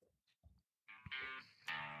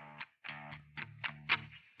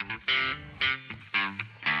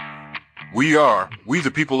We are We the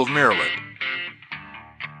People of Maryland.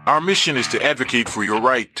 Our mission is to advocate for your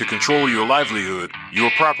right to control your livelihood,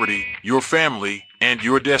 your property, your family, and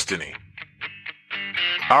your destiny.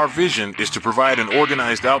 Our vision is to provide an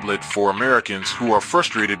organized outlet for Americans who are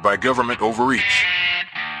frustrated by government overreach.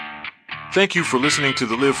 Thank you for listening to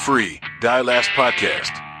the Live Free, Die Last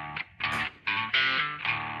podcast.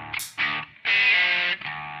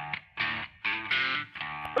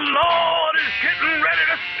 The Lord is getting ready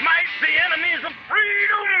to smite the enemies of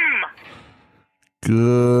freedom.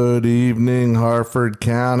 Good evening, Harford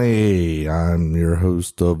County. I'm your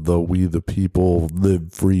host of the We the People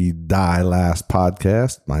Live Free Die Last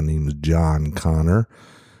podcast. My name is John Connor.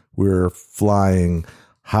 We're flying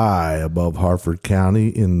high above Harford County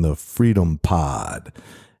in the Freedom Pod.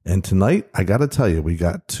 And tonight, I got to tell you, we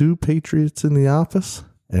got two patriots in the office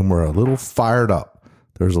and we're a little fired up.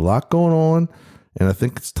 There's a lot going on, and I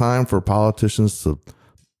think it's time for politicians to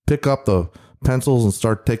pick up the pencils and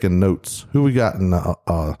start taking notes. Who we got in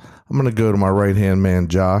I'm going to go to my right-hand man,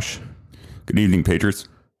 Josh. Good evening, Patriots.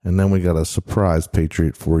 And then we got a surprise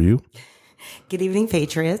patriot for you. Good evening,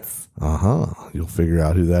 Patriots. You'll figure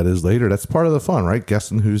out who that is later. That's part of the fun, right?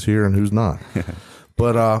 Guessing who's here and who's not.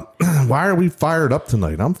 But why are we fired up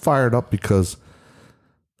tonight? I'm fired up because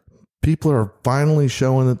people are finally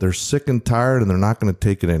showing that they're sick and tired and they're not going to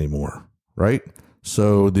take it anymore, right?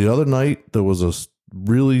 So the other night, there was a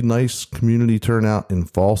really nice community turnout in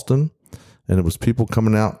Fallston, and it was people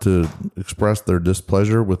coming out to express their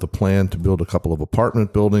displeasure with a plan to build a couple of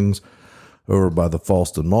apartment buildings over by the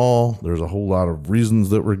Fallston Mall. There's a whole lot of reasons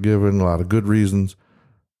that were given, a lot of good reasons,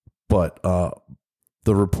 but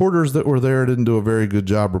the reporters that were there didn't do a very good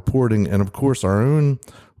job reporting. And of course, our own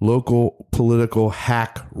local political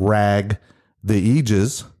hack rag, the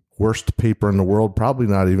Aegis, worst paper in the world, probably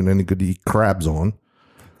not even any good to eat crabs on,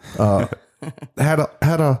 had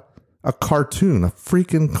a cartoon, a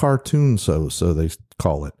freaking cartoon, so they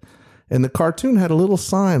call it. And the cartoon had a little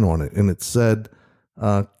sign on it, and it said,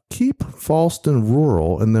 keep Fallston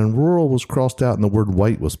rural, and then rural was crossed out and the word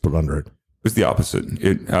white was put under it. It was the opposite.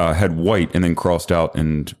 It had white and then crossed out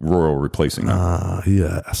and rural replacing that.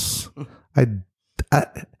 Yes.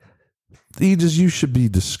 Aegis, you should be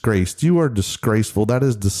disgraced. You are disgraceful. That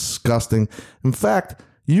is disgusting. In fact,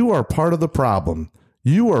 you are part of the problem.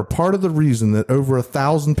 You are part of the reason that over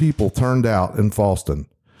 1,000 people turned out in Fallston,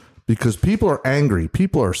 because people are angry.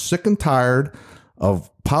 People are sick and tired of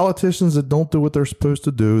politicians that don't do what they're supposed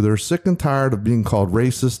to do. They're sick and tired of being called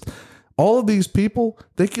racist. All of these people,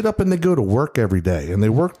 they get up and they go to work every day and they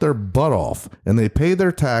work their butt off and they pay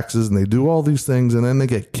their taxes and they do all these things, and then they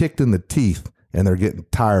get kicked in the teeth and they're getting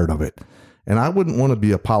tired of it. And I wouldn't want to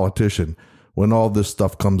be a politician when all this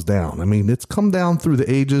stuff comes down. I mean, it's come down through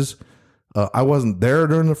the ages. I wasn't there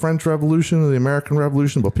during the French Revolution or the American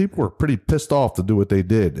Revolution, but people were pretty pissed off to do what they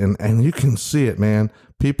did. And you can see it, man.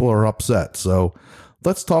 People are upset. So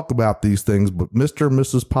let's talk about these things. But Mr. and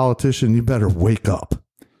Mrs. Politician, you better wake up.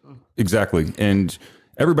 Exactly. And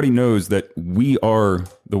everybody knows that we are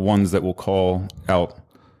the ones that will call out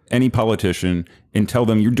any politician and tell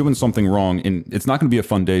them you're doing something wrong. And it's not going to be a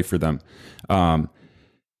fun day for them.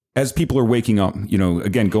 As people are waking up,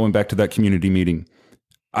 again, going back to that community meeting,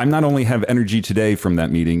 I'm not only have energy today from that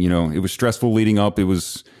meeting, it was stressful leading up. It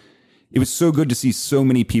was so good to see so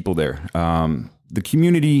many people there. The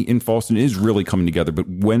community in Fallston is really coming together, but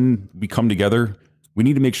when we come together, we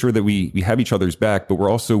need to make sure that we have each other's back, but we're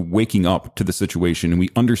also waking up to the situation and we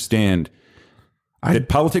understand that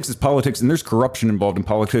politics is politics and there's corruption involved in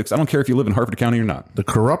politics. I don't care if you live in Harford County or not. The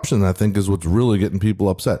corruption, I think, is what's really getting people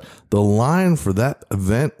upset. The line for that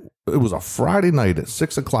event, it was a Friday night at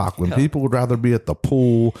 6:00 when people would rather be at the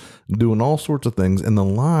pool doing all sorts of things. And the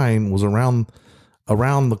line was around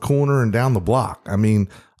the corner and down the block. I mean,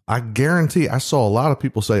 I guarantee I saw a lot of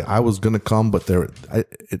people say I was going to come, but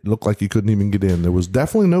it looked like you couldn't even get in. There was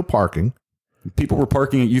definitely no parking. People were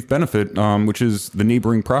parking at Youth Benefit, which is the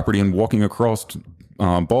neighboring property, and walking across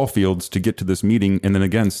ball fields to get to this meeting. And then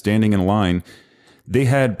again, standing in line. They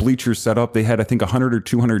had bleachers set up. They had, I think, 100 or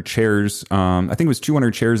 200 chairs. I think it was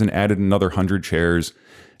 200 chairs and added another 100 chairs.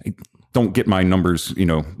 Don't get my numbers,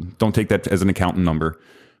 don't take that as an accountant number.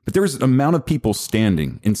 But there was an amount of people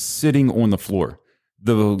standing and sitting on the floor.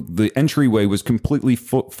 The entryway was completely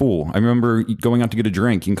full. I remember going out to get a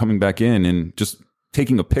drink and coming back in and just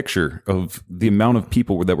taking a picture of the amount of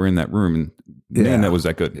people that were in that room. And man, that was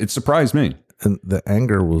that good. It surprised me. And the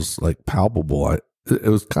anger was like palpable. It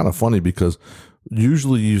was kind of funny because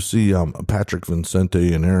usually you see Patrick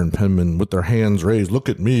Vincente and Aaron Penman with their hands raised. Look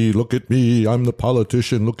at me, I'm the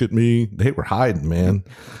politician, look at me. They were hiding, man.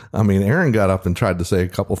 I mean, Aaron got up and tried to say a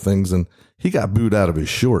couple things and he got booed out of his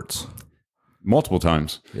shorts. multiple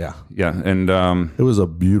times. Yeah. Yeah. And It was a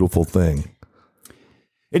beautiful thing.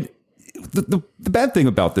 The bad thing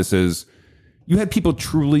about this is you had people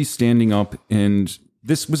truly standing up, and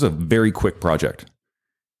this was a very quick project.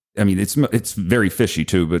 I mean, it's very fishy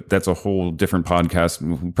too, but that's a whole different podcast.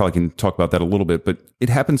 We probably can talk about that a little bit, but it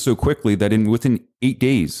happened so quickly that within 8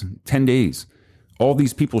 days, 10 days, all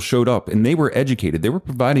these people showed up and they were educated. They were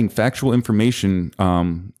providing factual information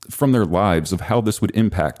from their lives of how this would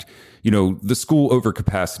impact, the school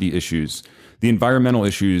overcapacity issues, the environmental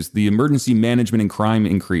issues, the emergency management and crime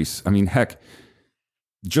increase. I mean, heck,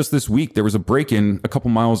 just this week, there was a break-in a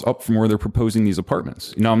couple miles up from where they're proposing these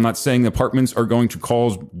apartments. Now, I'm not saying apartments are going to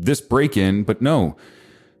cause this break-in, but no,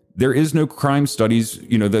 there is no crime studies,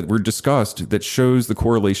 that were discussed that shows the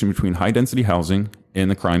correlation between high-density housing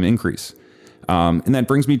and the crime increase. And that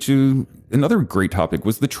brings me to another great topic,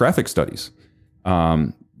 was the traffic studies.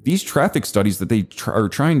 These traffic studies that they are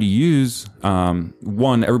trying to use,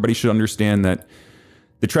 one, everybody should understand that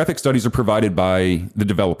the traffic studies are provided by the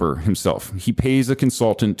developer himself. He pays a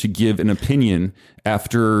consultant to give an opinion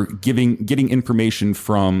after getting information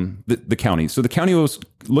from the county. So the county will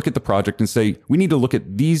look at the project and say, we need to look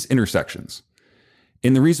at these intersections.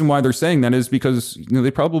 And the reason why they're saying that is because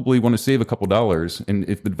they probably want to save a couple dollars. And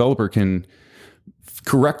if the developer can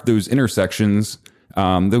correct those intersections,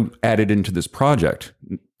 they'll add it into this project.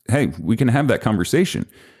 Hey, we can have that conversation.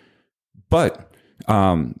 But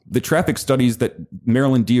the traffic studies that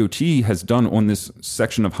Maryland DOT has done on this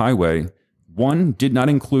section of highway, one, did not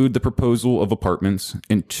include the proposal of apartments,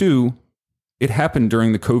 and two, it happened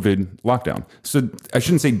during the COVID lockdown. So I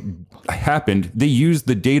shouldn't say happened. They used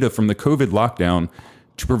the data from the COVID lockdown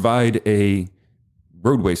to provide a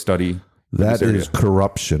roadway study. That is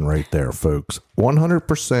corruption right there, folks.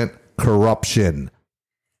 100% corruption.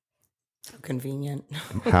 Convenient.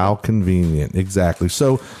 How convenient. Exactly.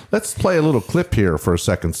 So let's play a little clip here for a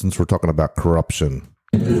second since we're talking about corruption.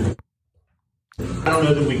 I don't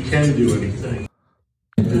know that we can do anything.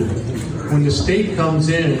 When the state comes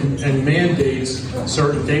in and mandates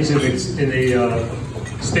certain things in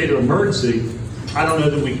a state of emergency, I don't know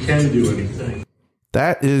that we can do anything.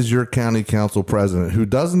 That is your county council president who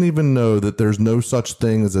doesn't even know that there's no such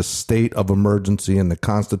thing as a state of emergency in the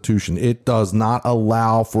Constitution. It does not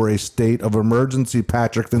allow for a state of emergency,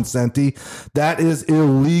 Patrick Vincenti. That is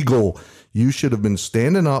illegal. You should have been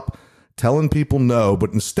standing up, telling people no,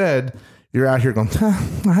 but instead you're out here going,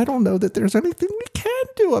 I don't know that there's anything we can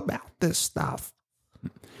do about this stuff.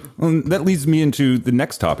 Well, that leads me into the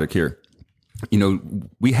next topic here.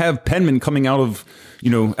 We have Penman coming out of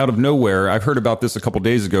nowhere. I've heard about this a couple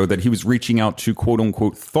days ago that he was reaching out to quote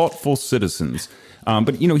unquote thoughtful citizens.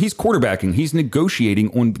 But he's quarterbacking. He's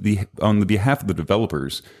negotiating on the behalf of the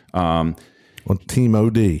developers. On Team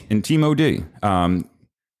OD. In Team OD.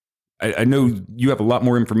 I know you have a lot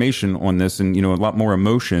more information on this and, a lot more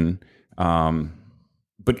emotion.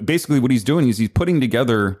 But basically what he's doing is he's putting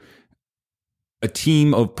together a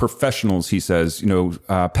team of professionals, he says.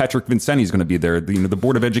 Patrick Vincenti is going to be there. The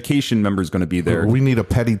Board of Education member is going to be there. We need a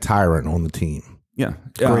petty tyrant on the team. Yeah.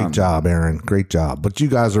 Great job, Aaron. Great job. But you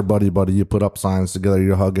guys are buddy. You put up signs together.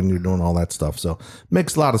 You're hugging. You're doing all that stuff. So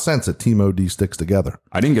makes a lot of sense that Team OD sticks together.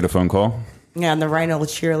 I didn't get a phone call. Yeah, and the Rhino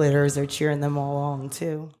cheerleaders are cheering them all along,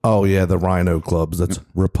 too. Oh, yeah, the Rhino clubs. That's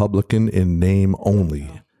Republican in name only.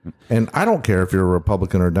 And I don't care if you're a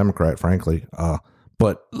Republican or a Democrat, frankly.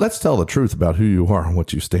 But let's tell the truth about who you are and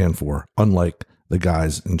what you stand for, unlike the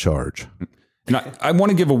guys in charge. And I want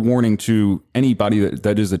to give a warning to anybody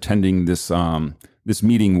that is attending this this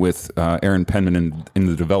meeting with Aaron Penman and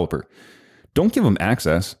the developer. Don't give them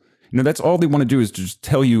access. That's all they want to do is just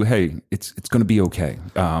tell you, hey, it's going to be okay.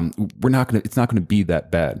 It's not going to be that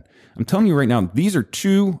bad. I'm telling you right now, these are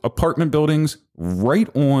 2 apartment buildings right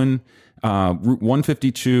on Route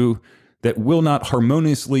 152 that will not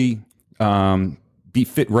harmoniously be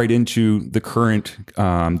fit right into the current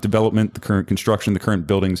development, the current construction, the current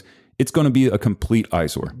buildings. It's going to be a complete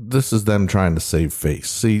eyesore. This is them trying to save face.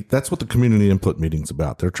 See, that's what the community input meeting's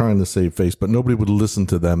about. They're trying to save face, but nobody would listen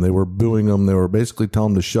to them. They were booing them. They were basically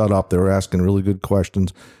telling them to shut up. They were asking really good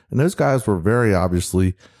questions. And those guys were very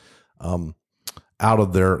obviously out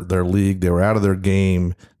of their league. They were out of their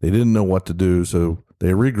game. They didn't know what to do. So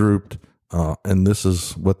they regrouped. And this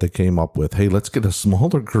is what they came up with. Hey, let's get a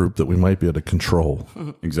smaller group that we might be able to control.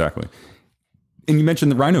 Exactly. And you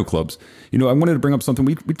mentioned the Rhino clubs. I wanted to bring up something.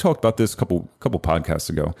 We talked about this a couple podcasts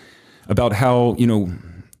ago about how,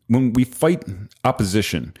 when we fight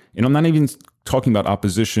opposition, and I'm not even talking about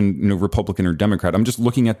opposition, Republican or Democrat. I'm just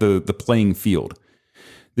looking at the playing field.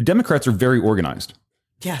 The Democrats are very organized.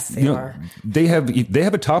 Yes, they are. They have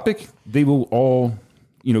a topic. They will all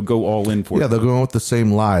go all in for Yeah, it. they're going with the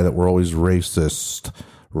same lie that we're always racist.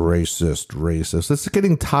 It's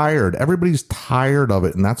getting tired. Everybody's tired of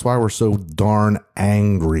it, and that's why we're so darn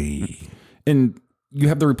angry. And you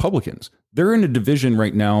have the Republicans. They're in a division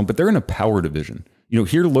right now, but they're in a power division.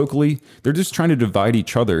 Here locally, they're just trying to divide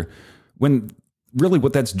each other when really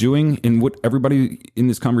what that's doing and what everybody in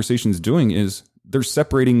this conversation is doing is they're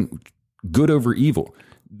separating good over evil.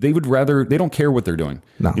 They don't care what they're doing.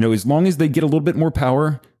 No. As long as they get a little bit more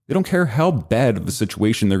power, they don't care how bad of a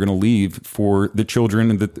situation they're going to leave for the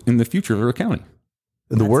children in the future of our county.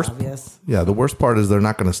 And the worst, obvious. the worst part is they're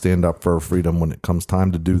not going to stand up for freedom when it comes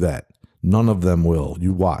time to do that. None of them will.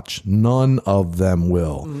 You watch. None of them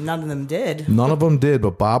will. None of them did. None of them did.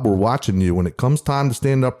 But Bob, we're watching you. When it comes time to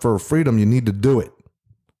stand up for freedom, you need to do it.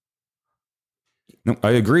 No,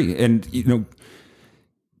 I agree. And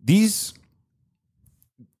these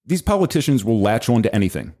politicians will latch on to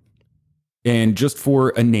anything. And just for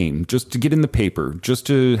a name, just to get in the paper, just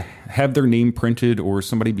to have their name printed or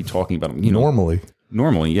somebody be talking about them.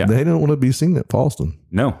 Normally, yeah. They don't want to be seen at Fallston.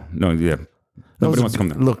 No, yeah. Nobody wants to come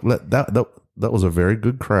there. Look, that was a very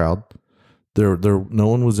good crowd. There, no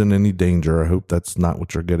one was in any danger. I hope that's not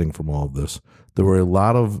what you're getting from all of this. There were a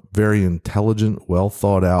lot of very intelligent, well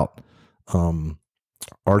thought out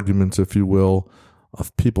arguments, if you will.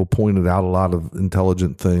 Of people pointed out a lot of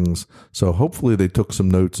intelligent things. So hopefully they took some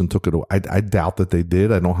notes and took it away. I doubt that they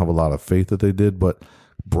did. I don't have a lot of faith that they did, but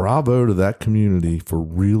bravo to that community for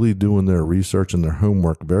really doing their research and their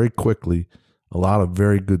homework very quickly. A lot of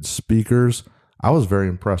very good speakers. I was very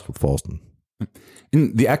impressed with Fallston.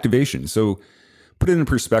 In the activation. So put it in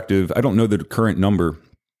perspective. I don't know the current number,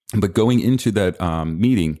 but going into that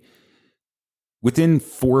meeting, within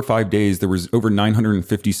 4 or 5 days, there was over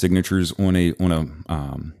 950 signatures on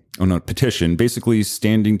a petition, basically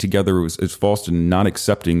standing together as Fallston not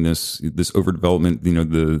accepting this overdevelopment,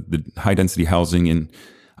 the high density housing,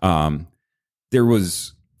 and there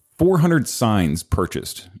was 400 signs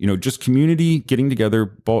purchased. Just community getting together,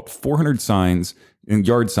 bought 400 signs and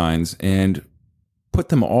yard signs, and put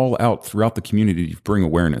them all out throughout the community to bring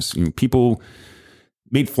awareness. People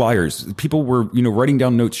made flyers. People were, writing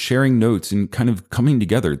down notes, sharing notes, and kind of coming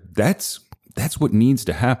together. That's what needs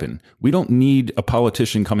to happen. We don't need a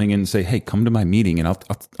politician coming in and say, "Hey, come to my meeting, and I'll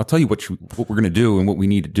tell you what we're going to do and what we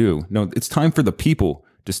need to do." No, it's time for the people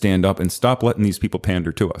to stand up and stop letting these people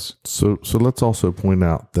pander to us. So let's also point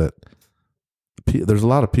out that there's a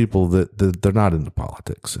lot of people that they're not into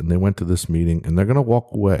politics, and they went to this meeting and they're going to walk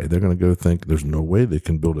away. They're going to go think, "There's no way they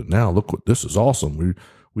can build it now. Look, this is awesome.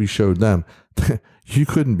 We showed them." You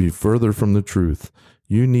couldn't be further from the truth.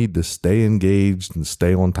 You need to stay engaged and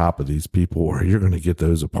stay on top of these people, or you're going to get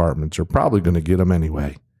those apartments. You're probably going to get them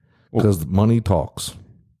anyway because money talks.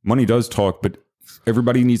 Money does talk, but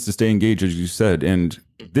everybody needs to stay engaged, as you said. And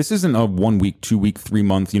this isn't a 1 week, 2 week, 3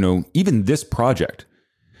 month, even this project.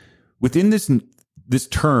 Within this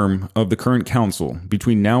term of the current council,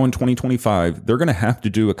 between now and 2025, they're going to have to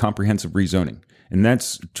do a comprehensive rezoning. And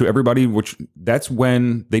that's to everybody, that's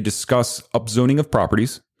when they discuss upzoning of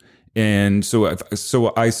properties. And so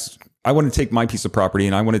I want to take my piece of property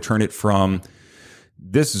and I want to turn it from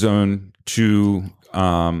this zone to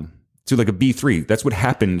like a B3. That's what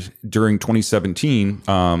happened during 2017.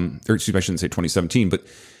 Or excuse me, I shouldn't say 2017, but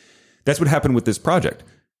that's what happened with this project.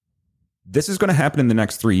 This is going to happen in the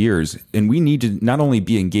next 3 years. And we need to not only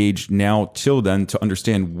be engaged now till then to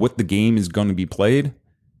understand what the game is going to be played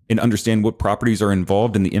and understand what properties are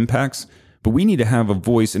involved in the impacts, but we need to have a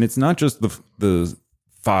voice. And it's not just the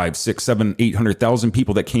 5, 6, 7, 800,000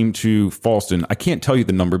 people that came to Fallston. I can't tell you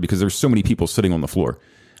the number because there's so many people sitting on the floor,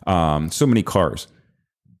 so many cars.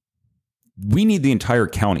 We need the entire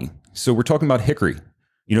county. So we're talking about Hickory,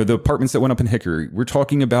 the apartments that went up in Hickory. We're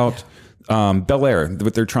talking about Bel Air,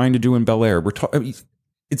 what they're trying to do in Bel Air.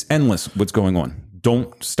 It's endless what's going on.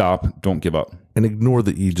 Don't stop. Don't give up. And ignore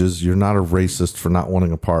the Aegis. You're not a racist for not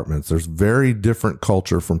wanting apartments. There's very different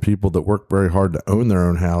culture from people that work very hard to own their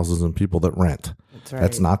own houses and people that rent. That's right.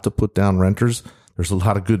 That's not to put down renters. There's a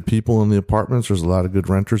lot of good people in the apartments. There's a lot of good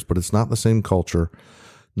renters, but it's not the same culture.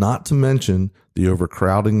 Not to mention the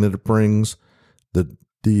overcrowding that it brings,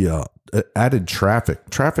 the added traffic.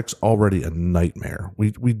 Traffic's already a nightmare.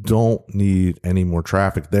 We don't need any more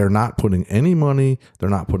traffic. They're not putting any money. They're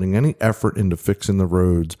not putting any effort into fixing the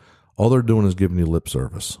roads. All they're doing is giving you lip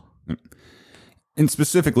service. And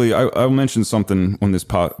specifically, I'll mention something on this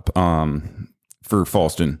for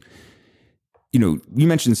Fallston. You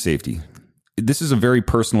mentioned safety. This is a very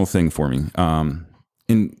personal thing for me.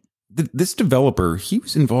 And this developer, he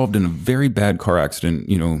was involved in a very bad car accident,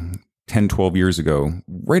 10, 12 years ago,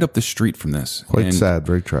 right up the street from this. Quite sad,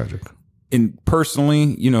 very tragic. And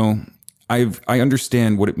personally, I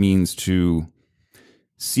understand what it means to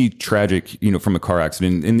see tragic, from a car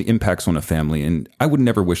accident and the impacts on a family. And I would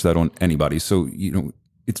never wish that on anybody. So,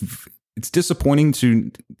 it's disappointing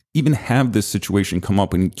to even have this situation come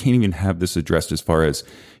up and you can't even have this addressed as far as,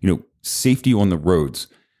 safety on the roads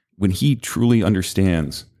when he truly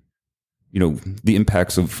understands, the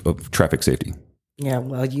impacts of traffic safety. Yeah,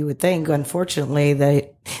 well, you would think, unfortunately,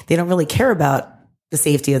 they don't really care about the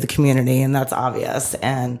safety of the community, and that's obvious.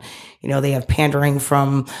 And, they have pandering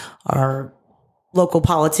from our local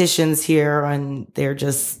politicians here, and they're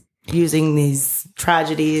just using these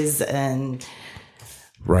tragedies and...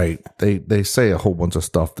 Right. They say a whole bunch of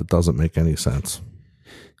stuff that doesn't make any sense.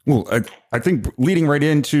 Well, I think leading right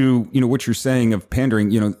into, what you're saying of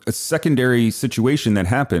pandering, a secondary situation that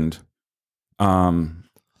happened,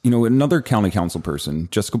 another county council person,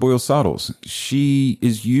 Jessica Boyle-Sottles, she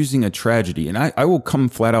is using a tragedy. And I will come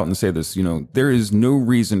flat out and say this, there is no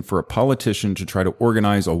reason for a politician to try to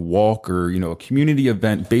organize a walk or, a community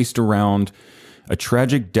event based around a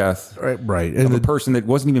tragic death right. of a person that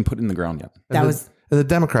wasn't even put in the ground yet. And the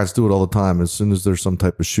Democrats do it all the time. As soon as there's some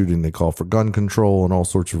type of shooting, they call for gun control and all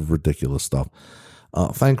sorts of ridiculous stuff.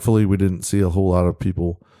 Thankfully, we didn't see a whole lot of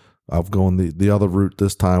people going the other route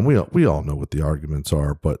this time. We all know what the arguments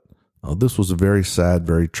are, but this was a very sad,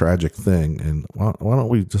 very tragic thing. And why don't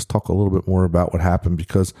we just talk a little bit more about what happened?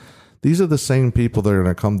 Because these are the same people that are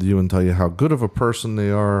going to come to you and tell you how good of a person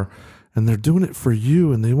they are, and they're doing it for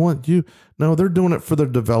you, and they want you. No, they're doing it for their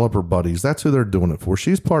developer buddies. That's who they're doing it for.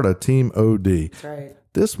 She's part of Team OD. That's right.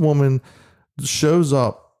 This woman shows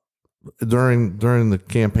up during the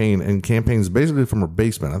campaign and campaigns basically from her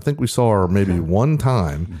basement. I think we saw her maybe one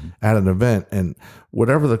time at an event, and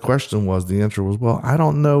whatever the question was, the answer was, well, I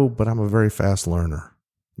don't know, but I'm a very fast learner.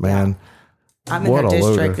 Man, I'm in her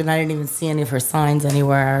district, and I didn't even see any of her signs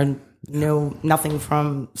anywhere. No, nothing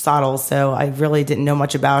from Sottles, so I really didn't know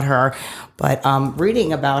much about her. But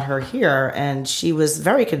reading about her here, and she was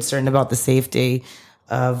very concerned about the safety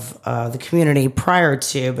of the community prior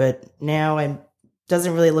to, but now it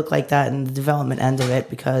doesn't really look like that in the development end of it,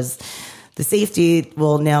 because the safety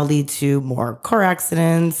will now lead to more car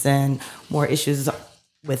accidents and more issues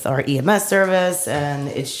with our EMS service, and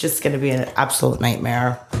it's just going to be an absolute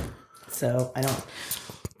nightmare. So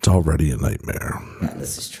It's already a nightmare. Yeah,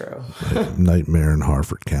 this is true. Nightmare in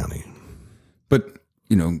Harford County. But,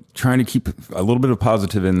 trying to keep a little bit of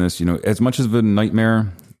positive in this, as much as a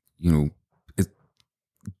nightmare, I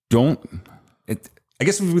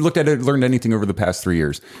guess if we looked at it, learned anything over the past 3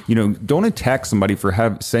 years, don't attack somebody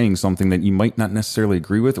for saying something that you might not necessarily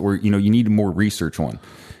agree with, or, you need more research on.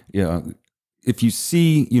 If you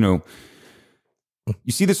see,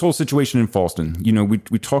 you see this whole situation in Fallston,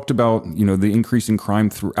 we talked about, the increase in crime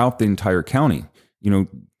throughout the entire county.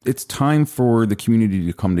 It's time for the community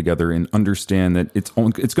to come together and understand that it's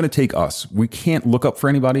going to take us. We can't look up for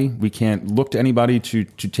anybody. We can't look to anybody to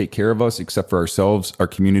take care of us except for ourselves, our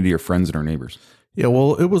community, our friends, and our neighbors. Yeah,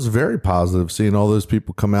 well, it was very positive seeing all those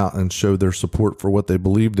people come out and show their support for what they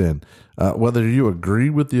believed in. Whether you agree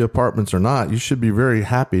with the apartments or not, you should be very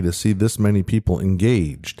happy to see this many people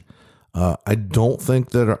engaged. I don't think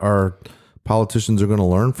that our politicians are going to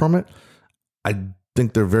learn from it. I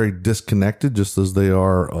think they're very disconnected, just as they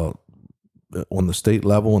are on the state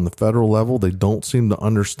level and the federal level. They don't seem to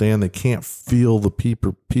understand. They can't feel the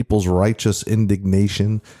people's righteous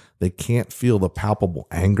indignation. They can't feel the palpable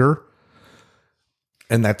anger.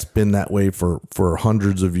 And that's been that way for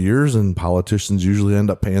hundreds of years. And politicians usually end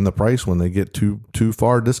up paying the price when they get too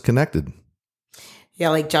far disconnected. Yeah,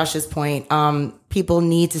 like Josh's point, people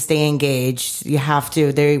need to stay engaged. You have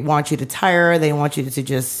to. They want you to tire. They want you to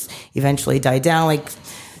just eventually die down, like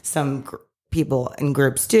some people in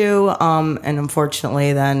groups do. And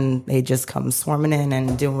unfortunately, then they just come swarming in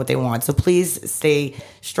and doing what they want. So please stay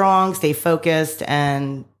strong, stay focused,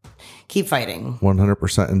 and keep fighting.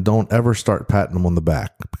 100%. And don't ever start patting them on the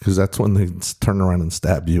back, because that's when they turn around and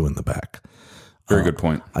stab you in the back. Very good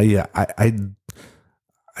point.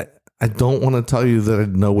 I don't want to tell you that I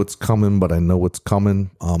know what's coming, but I know what's coming.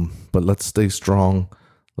 But let's stay strong.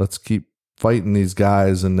 Let's keep fighting these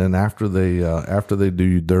guys. And then after they do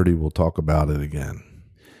you dirty, we'll talk about it again.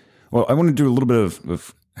 Well, I want to do a little bit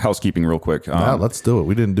of housekeeping real quick. Yeah, let's do it.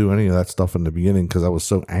 We didn't do any of that stuff in the beginning because I was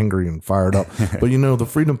so angry and fired up. But the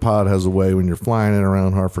Freedom Pod has a way when you're flying in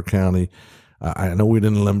around Harford County. I know we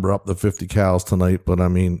didn't limber up the 50 cows tonight, but I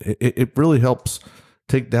mean, it really helps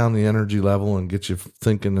take down the energy level and get you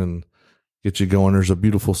thinking and get you going. There's a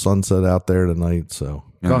beautiful sunset out there tonight, so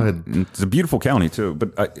Go ahead. It's a beautiful county too.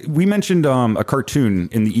 But we mentioned a cartoon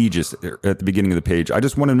in the Aegis at the beginning of the page. I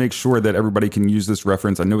just want to make sure that everybody can use this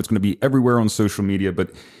reference. I know it's going to be everywhere on social media,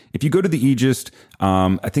 but if you go to the Aegis,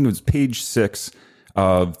 I think it was page 6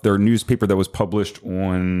 of their newspaper that was published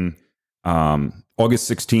on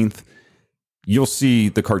August 16th. You'll see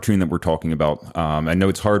the cartoon that we're talking about. I know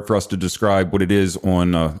it's hard for us to describe what it is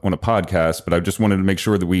on a podcast, but I just wanted to make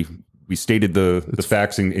sure that we stated the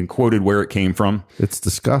facts and quoted where it came from. It's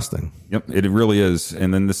disgusting. Yep, it really is.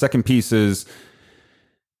 And then the second piece is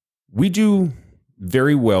we do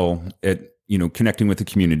very well at connecting with the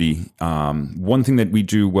community. One thing that we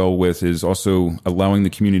do well with is also allowing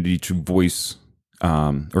the community to voice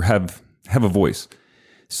or have a voice.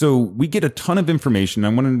 So we get a ton of information. I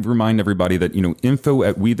want to remind everybody that,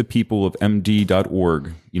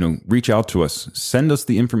 info@wethepeopleofmd.org, reach out to us, send us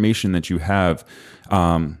the information that you have.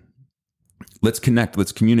 Let's connect,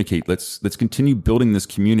 let's communicate, let's continue building this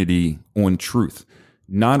community on truth,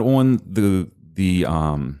 not on the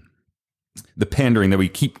pandering that we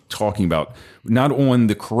keep talking about, not on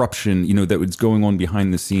the corruption, that was going on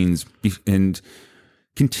behind the scenes, and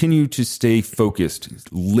continue to stay focused,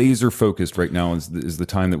 laser focused. Right now is the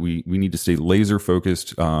time that we need to stay laser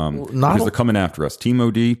focused because they're coming after us. Team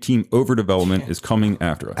OD, Team Overdevelopment is coming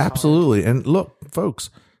after us. Absolutely. And look,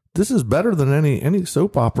 folks, this is better than any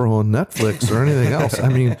soap opera on Netflix or anything else. I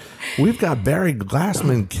mean, we've got Barry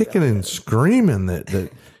Glassman kicking and screaming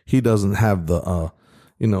that he doesn't have the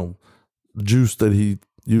juice that he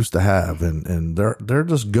used to have, and they're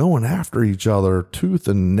just going after each other tooth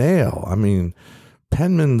and nail. I mean,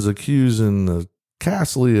 Penman's accusing the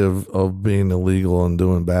Castley of being illegal and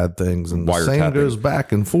doing bad things, and the same goes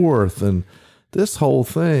back and forth, and this whole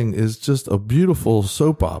thing is just a beautiful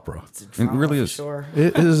soap opera. It really is. Sure.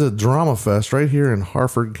 It is a drama fest right here in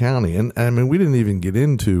Harford County. And I mean, we didn't even get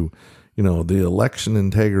into, the election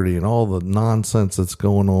integrity and all the nonsense that's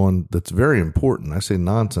going on. That's very important. I say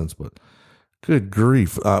nonsense, but good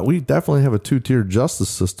grief. We definitely have a 2-tier justice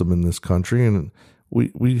system in this country, and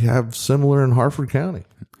we have similar in Harford County.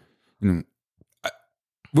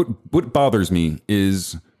 What bothers me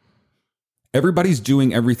is everybody's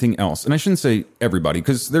doing everything else. And I shouldn't say everybody,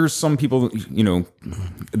 because there's some people,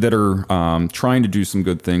 that are trying to do some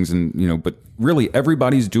good things, and, but really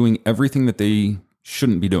everybody's doing everything that they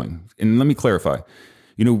shouldn't be doing. And let me clarify,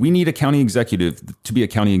 we need a county executive to be a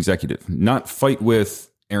county executive, not fight with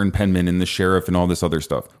Aaron Penman and the sheriff and all this other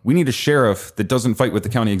stuff. We need a sheriff that doesn't fight with the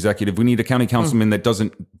county executive. We need a county councilman that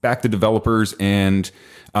doesn't back the developers and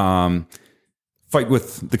fight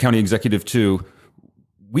with the county executive too.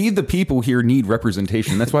 We, the people here, need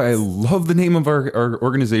representation. That's why I love the name of our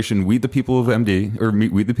organization, We the People of MD, or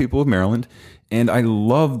We the People of Maryland. And I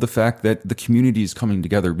love the fact that the community is coming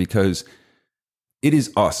together, because it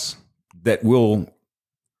is us that will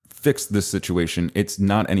fix this situation. It's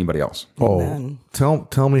not anybody else. Oh,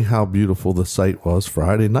 tell me how beautiful the sight was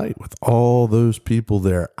Friday night with all those people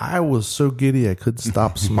there. I was so giddy I couldn't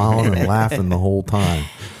stop smiling and laughing the whole time.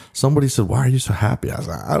 Somebody said, "Why are you so happy?" I was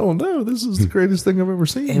like, "I don't know. This is the greatest thing I've ever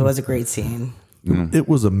seen." It was a great scene. It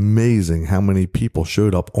was amazing how many people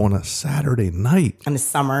showed up on a Saturday night. On a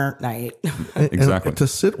summer night. Exactly. And to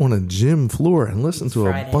sit on a gym floor and listen to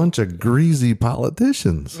a bunch of greasy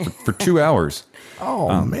politicians. For 2 hours.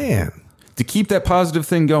 Oh, man. To keep that positive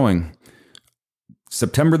thing going,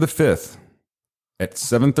 September the 5th at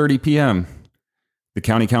 7:30 p.m., the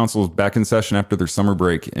county council is back in session after their summer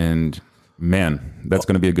break, and man, that's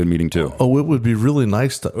going to be a good meeting too. Oh, it would be really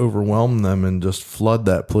nice to overwhelm them and just flood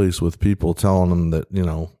that place with people telling them that,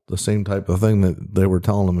 the same type of thing that they were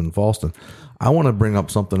telling them in Fallston. I want to bring up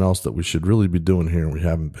something else that we should really be doing here and we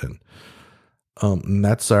haven't been. And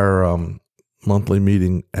that's our monthly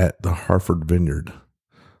meeting at the Harford Vineyard.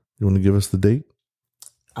 You want to give us the date?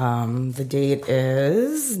 The date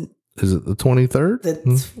is it the 23rd? The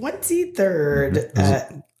 23rd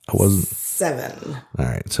at 7. All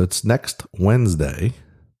right. So it's next Wednesday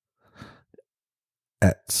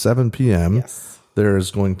at 7 p.m. Yes. There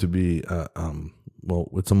is going to be,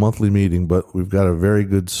 it's a monthly meeting, but we've got a very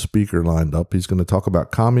good speaker lined up. He's going to talk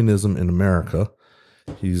about communism in America.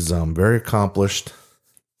 He's very accomplished,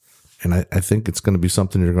 and I think it's going to be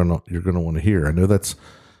something you're going to want to hear. I know that's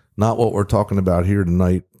not what we're talking about here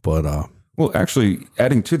tonight, but well, actually,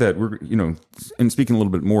 adding to that, we're and speaking a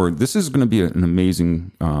little bit more, this is going to be an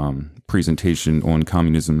amazing presentation on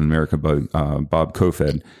communism in America by Bob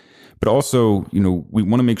Kofed. but also, we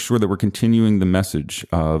want to make sure that we're continuing the message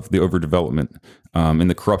of the overdevelopment and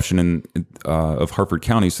the corruption of Harford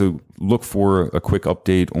County. So look for a quick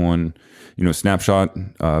update on, snapshot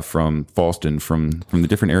from Fallston, from the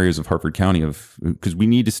different areas of Harford County, because we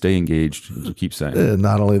need to stay engaged, as you keep saying. And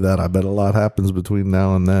not only that, I bet a lot happens between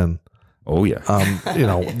now and then. Oh, yeah.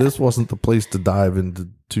 This wasn't the place to dive into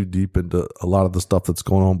too deep into a lot of the stuff that's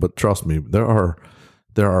going on, but trust me, there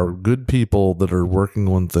are good people that are working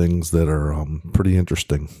on things that are pretty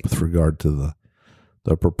interesting with regard to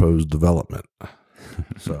the proposed development.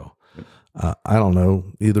 So I don't know.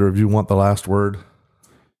 Either of you want the last word?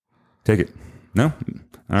 Take it. No?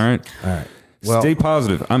 All right. Well, stay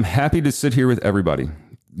positive. I'm happy to sit here with everybody.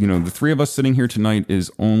 The three of us sitting here tonight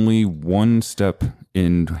is only one step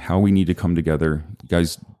in how we need to come together. You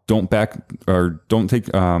guys, turn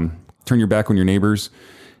your back on your neighbors.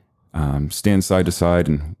 Stand side to side,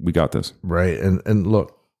 and we got this. Right. And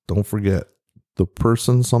look, don't forget, the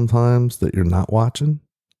person sometimes that you're not watching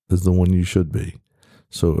is the one you should be.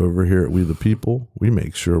 So over here at We the People, we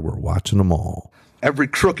make sure we're watching them all. Every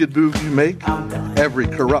crooked move you make, every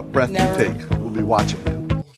corrupt breath you take, we'll be watching you.